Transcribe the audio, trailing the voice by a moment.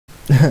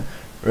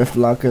Rift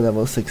Locker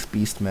level 6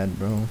 beast med,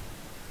 bro.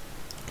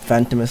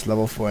 Phantomus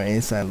level 4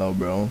 A silo,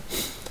 bro.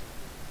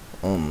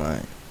 Oh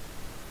my.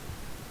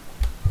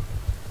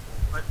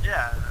 But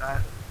yeah,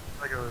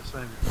 like I was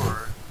saying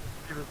before,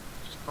 people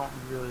just don't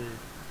really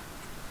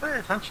pay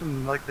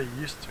attention like they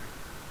used to.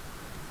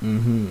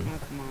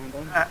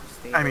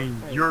 I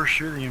mean, you're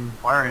shooting and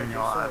firing a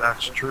lot,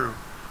 that's true.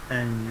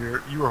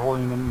 And you were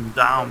holding them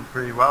down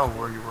pretty well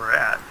where you were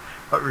at.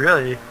 But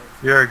really,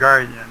 you're a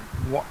guardian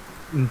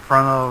in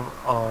front of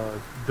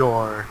a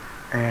door,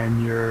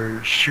 and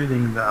you're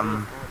shooting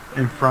them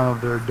in front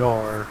of their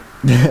door.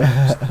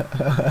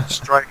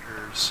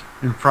 Strikers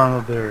in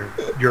front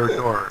of your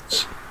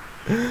doors.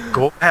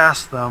 Go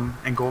past them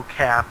and go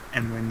cap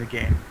and win the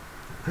game.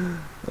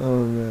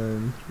 Oh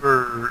man.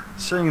 We're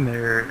sitting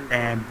there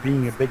and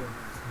being a big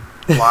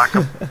block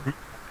of,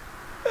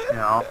 you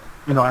know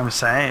what I'm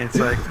saying? It's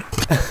like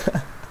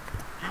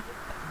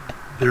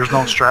there's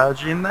no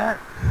strategy in that.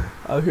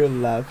 I'm here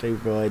laughing,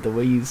 bro. Like the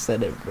way you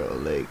said it, bro.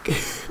 Like.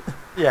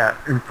 Yeah,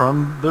 in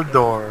front of the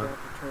door,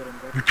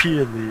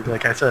 repeatedly,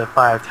 like I said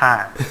 5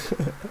 times.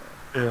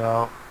 You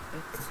know.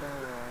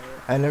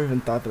 I never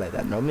even thought like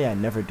that. Normally I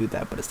never do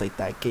that, but it's like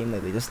that game,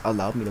 like they just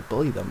allowed me to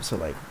bully them. So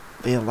like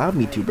they allowed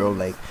me to, bro.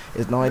 Like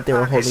it's not like they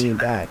were holding me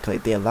back.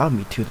 Like they allowed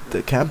me to.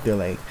 The camp, they're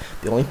like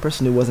the only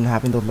person who wasn't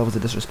having those levels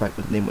of disrespect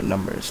was name with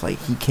numbers. Like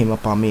he came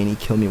up on me and he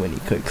killed me when he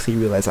could, because he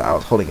realized that I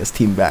was holding his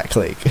team back.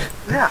 Like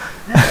yeah,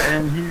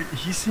 and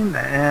he's seen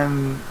that.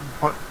 And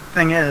what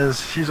thing is,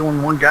 he's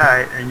only one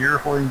guy, and you're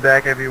holding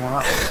back everyone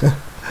else.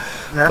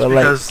 That's but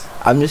because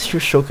like, I'm just here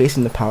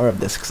showcasing the power of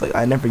this, because like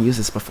I never used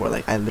this before.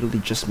 Like I literally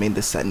just made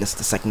this set, and this is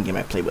the second game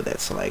I played with it.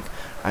 So like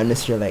I'm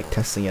just here like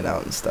testing it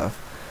out and stuff.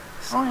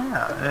 Oh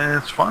yeah,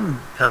 it's fun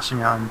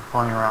testing out and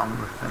playing around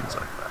with things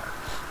like that.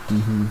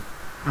 You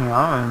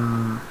know,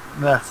 and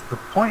that's the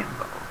point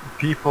though.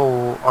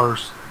 People are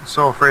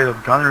so afraid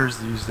of gunners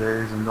these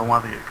days and don't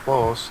want to get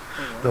close.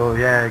 Though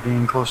yeah,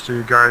 getting close to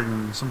your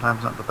guardian is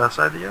sometimes not the best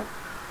idea.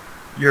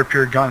 You're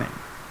pure gunning.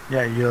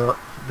 Yeah,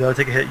 they'll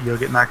take a hit, you'll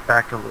get knocked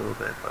back a little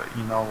bit, but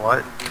you know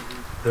what?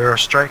 They're a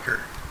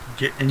striker.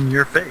 Get in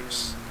your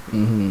face.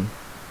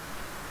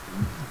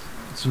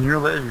 Sooner or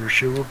later, your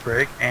shield will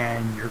break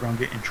and you're going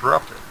to get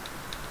interrupted.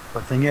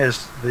 The thing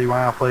is, they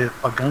want to play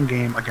a gun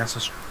game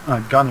against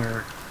a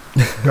gunner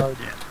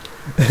guardian.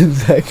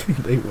 Exactly.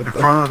 They would in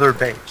front of their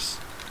base.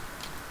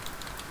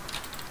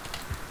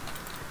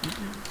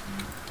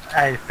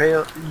 I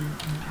fail.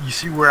 You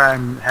see where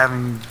I'm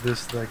having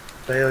this like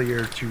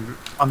failure to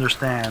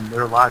understand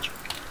their logic.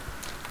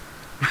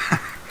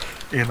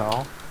 You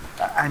know,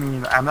 I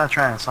mean, I'm not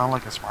trying to sound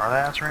like a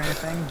smartass or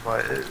anything,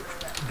 but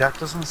that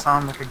doesn't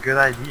sound like a good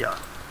idea.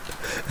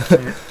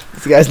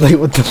 This guy's like,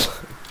 what the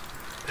fuck?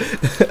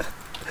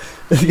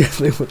 This guy's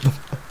like, what the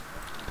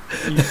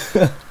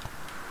fuck?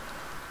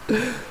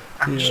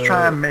 I'm just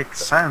trying to make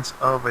sense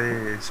of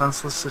a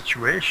senseless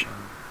situation.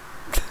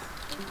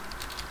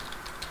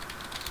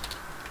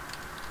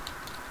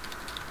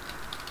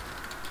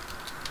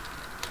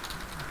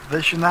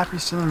 They should not be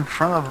sitting in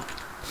front of...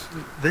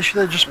 They should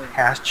have just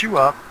passed you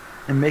up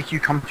and make you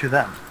come to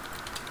them.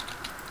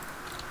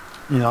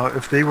 You know,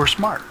 if they were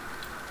smart.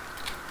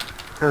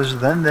 Because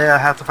then they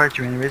have to fight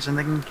you anyways, and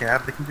they can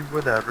cap, they can do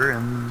whatever,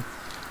 and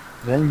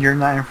then you're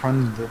not in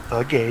front of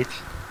the gate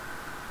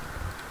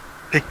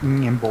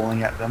picking and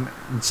bowling at them.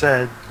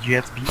 Instead, you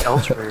have to be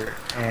elsewhere,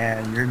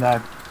 and you're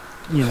not,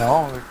 you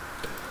know,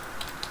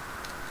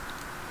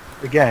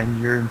 again,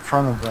 you're in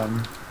front of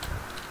them.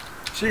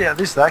 So yeah, at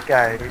least that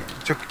guy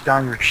took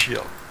down your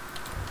shield,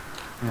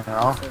 you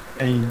know,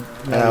 and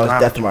I was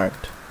death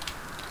marked.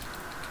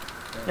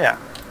 Yeah.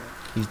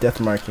 He's death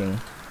marking.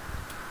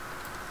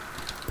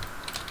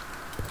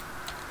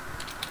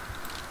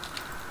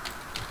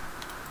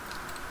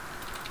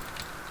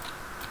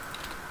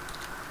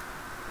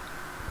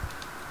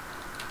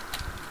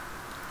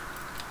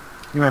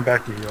 He went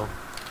back to heal.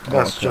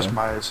 That's just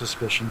my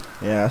suspicion.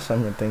 Yeah, that's what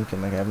I'm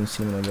thinking. Like I haven't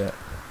seen him like that.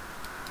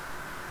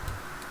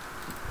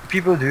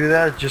 People do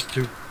that just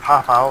to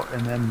pop out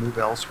and then move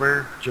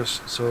elsewhere,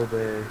 just so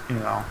they, you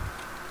know.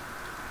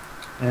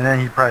 And then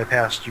he probably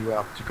passed you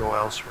up to go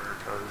elsewhere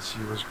because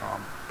he was going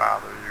to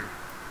bother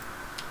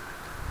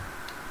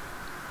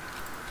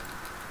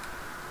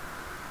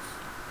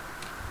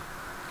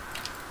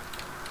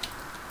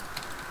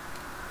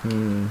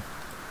you.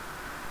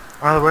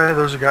 By the way,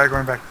 there's a guy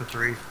going back to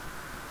 3.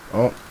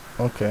 Oh,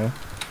 okay.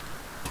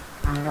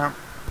 Yeah.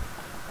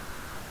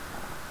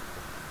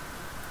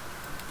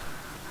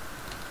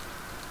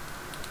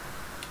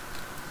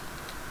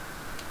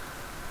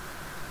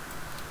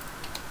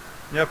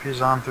 Yep,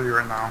 he's on 3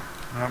 right now.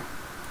 Yep.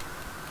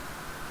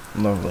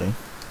 Lovely.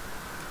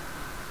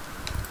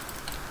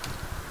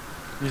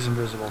 He's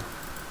invisible.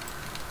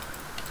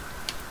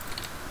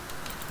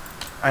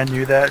 I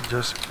knew that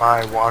just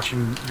by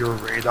watching your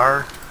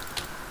radar.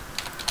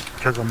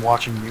 Because I'm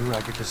watching you,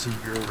 I get to see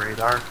your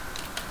radar.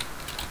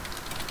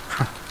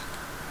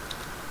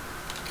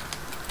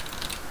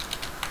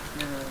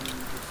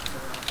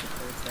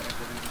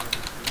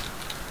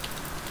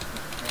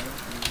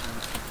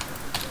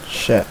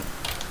 Shit.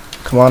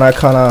 Come on,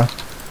 Arcana.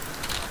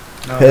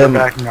 No, Hit they're him.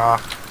 backing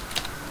off.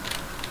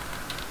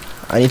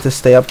 I need to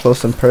stay up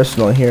close and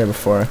personal here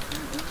before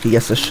he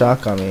gets a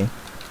shock on me.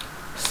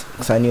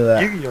 Cause I knew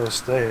that. Yu-Gi-Oh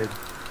stayed.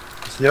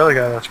 It's the other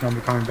guy that's gonna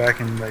be coming back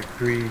in like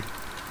 3,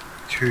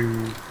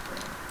 2,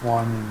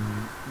 1,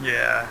 and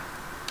yeah.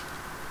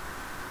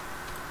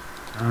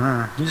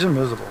 He's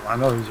invisible. I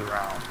know he's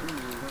around.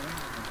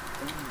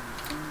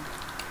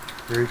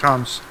 Here he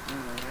comes.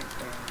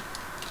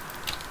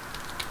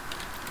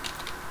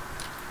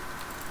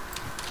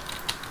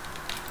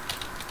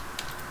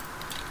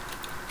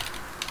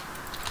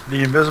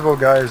 The invisible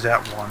guy is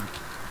at 1,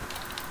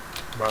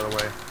 by the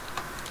way.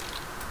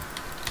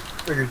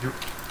 Figured you...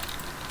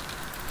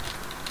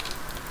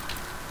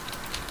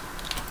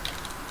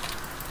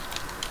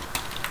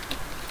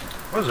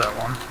 What is that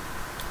one?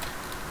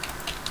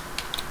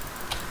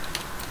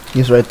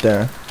 He's right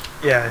there.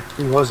 Yeah,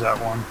 he was at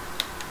 1.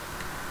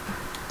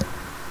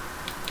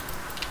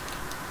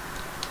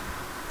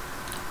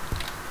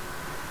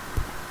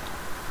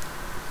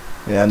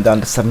 Yeah, I'm down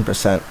to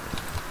 7%.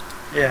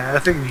 Yeah, I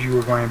figured you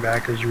were going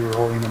back because you were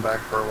holding him back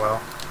for a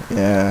while.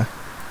 Yeah.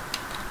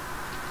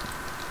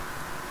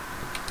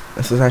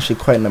 This is actually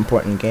quite an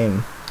important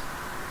game.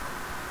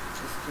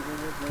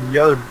 The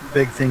other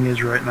big thing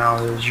is right now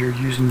is you're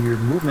using your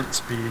movement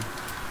speed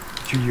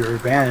to your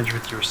advantage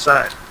with your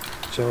set.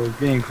 So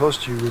getting close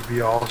to you would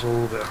be also a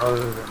little bit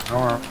harder than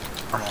normal.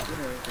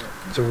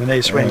 So when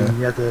they swing,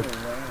 you have to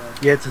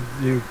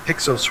do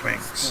pixel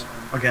swings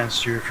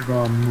against you if you're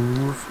going to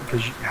move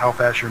because how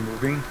fast you're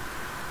moving.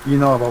 You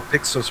know about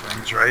pixel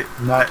swings, right?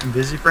 Not in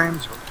busy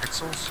frames, but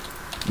pixels.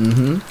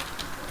 Mm-hmm.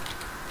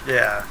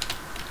 Yeah.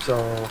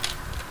 So.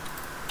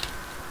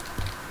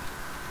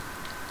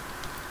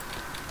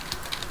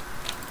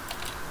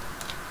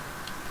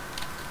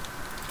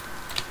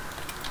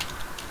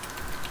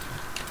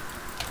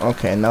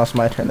 Okay, now it's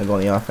my turn to go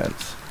on the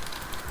offense.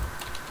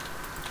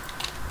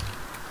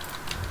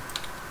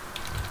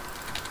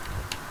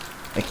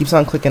 It keeps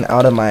on clicking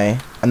out of my...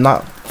 I'm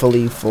not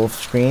fully full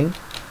screen,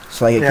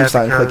 so like it keeps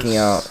on clicking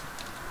out.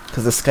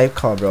 Because the Skype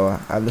call, bro.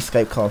 I have the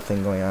Skype call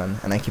thing going on,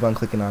 and I keep on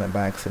clicking on it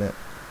by accident.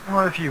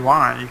 Well, if you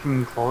want, you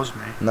can close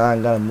me. Nah, I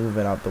gotta move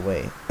it out the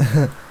way.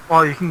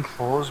 Well, you can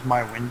close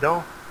my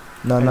window.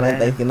 No,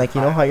 like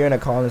you know how you're in a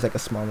call and there's like a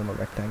small little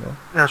rectangle?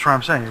 That's what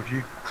I'm saying. If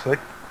you click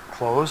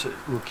close, it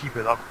will keep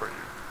it up for you.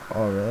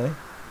 Oh, really?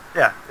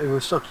 Yeah, it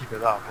will still keep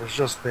it up. It's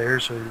just there,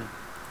 so you...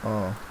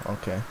 Oh,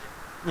 okay.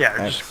 Yeah,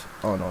 X.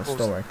 Oh, no, it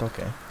still worked.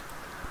 Okay.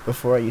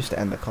 Before I used to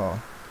end the call.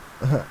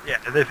 Yeah,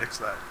 they fixed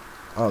that.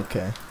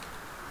 Okay.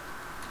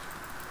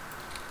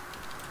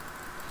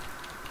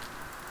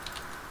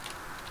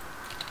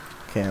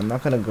 Okay, I'm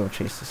not gonna go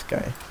chase this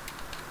guy.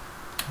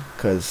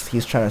 Because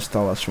he's trying to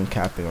stall us from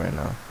capping right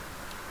now.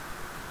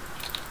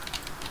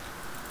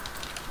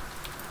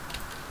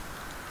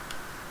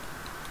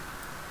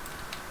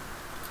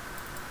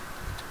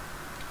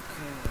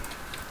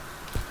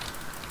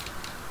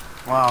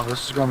 Wow,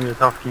 this is going to be a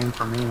tough game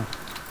for me.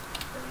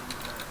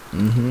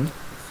 Mm-hmm.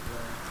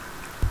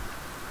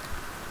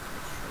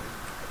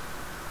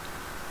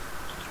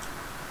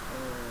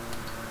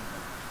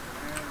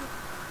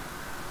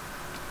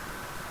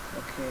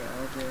 Okay,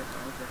 all good.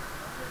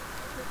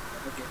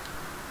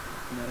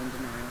 Not in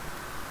denial.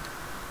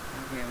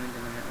 Okay, I'm in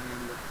denial.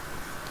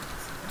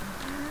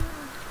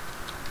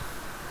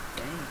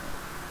 Dang.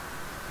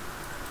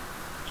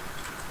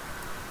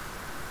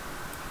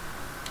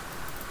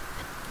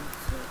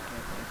 It's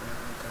okay, baby. I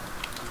got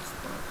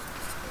goosebumps.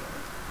 I'm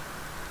scared.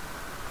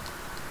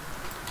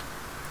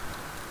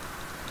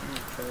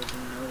 Damn, Troll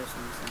didn't notice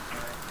me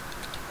sometime.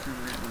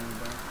 Come at me,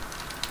 bro.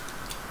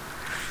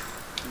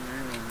 Come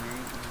at me,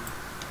 man.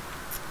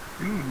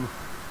 Ooh.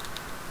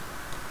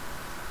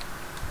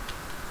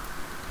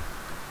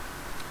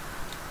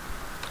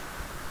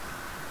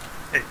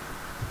 Hey.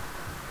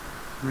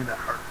 Give me that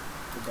heart.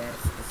 The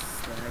best is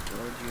slide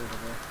towards you over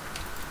there.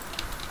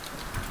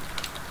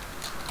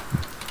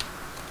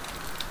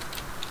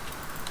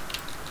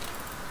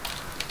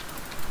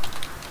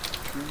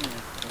 Come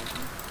here,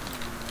 baby.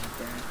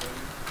 Down,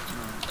 baby.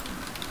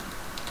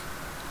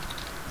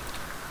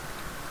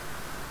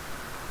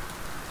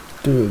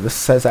 Dude, this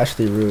set's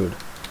actually rude.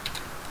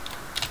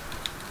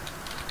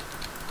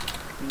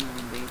 Come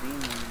on, baby.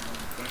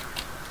 Okay.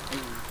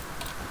 Ooh.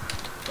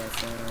 That's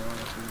all I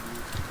want from you.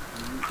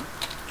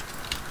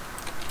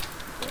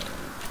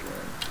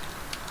 Good.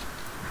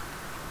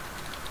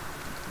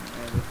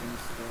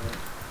 Everything's good.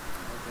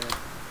 All good.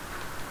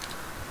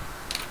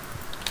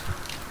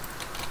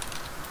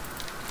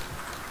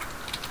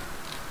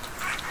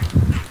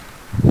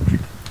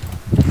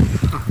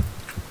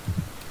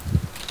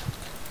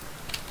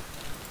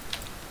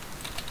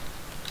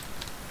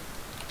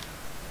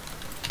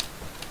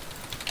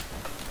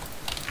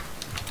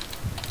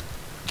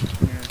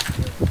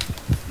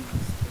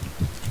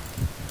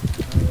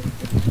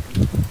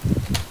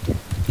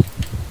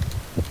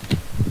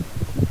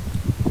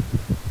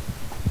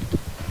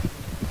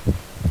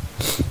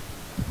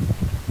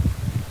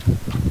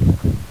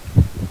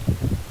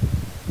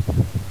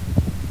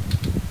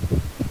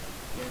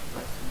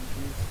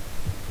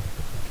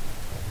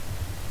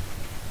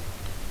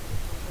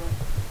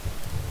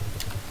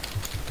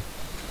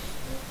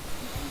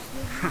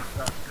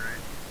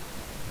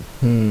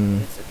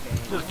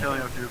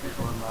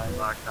 for 9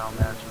 knockdown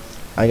matches.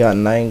 I got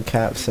 9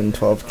 caps and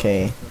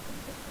 12k.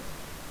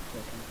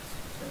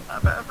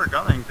 Not bad for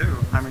gunning too.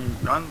 I mean,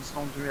 guns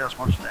don't do as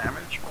much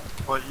damage,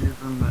 but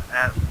even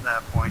at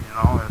that point, you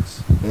know,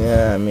 it's...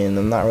 Yeah, I mean,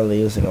 I'm not really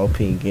using OP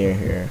gear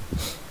here.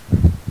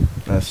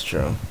 That's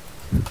true.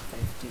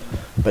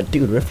 But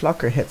dude, Rift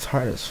Locker hits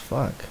hard as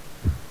fuck.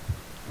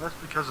 That's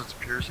because it's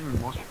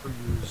piercing. Most people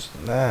use...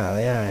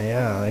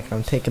 Yeah. Like,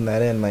 I'm taking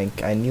that in.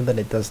 Like, I knew that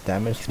it does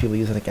damage because people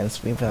use it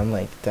against me, but I'm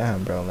like,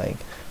 damn, bro. Like,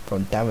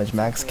 from damage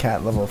max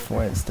cat level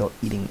 4, it's still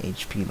eating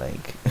HP.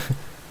 Like,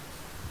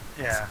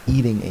 yeah. it's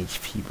eating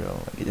HP, bro.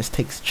 Like, it just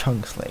takes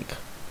chunks. Like,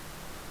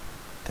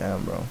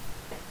 damn, bro.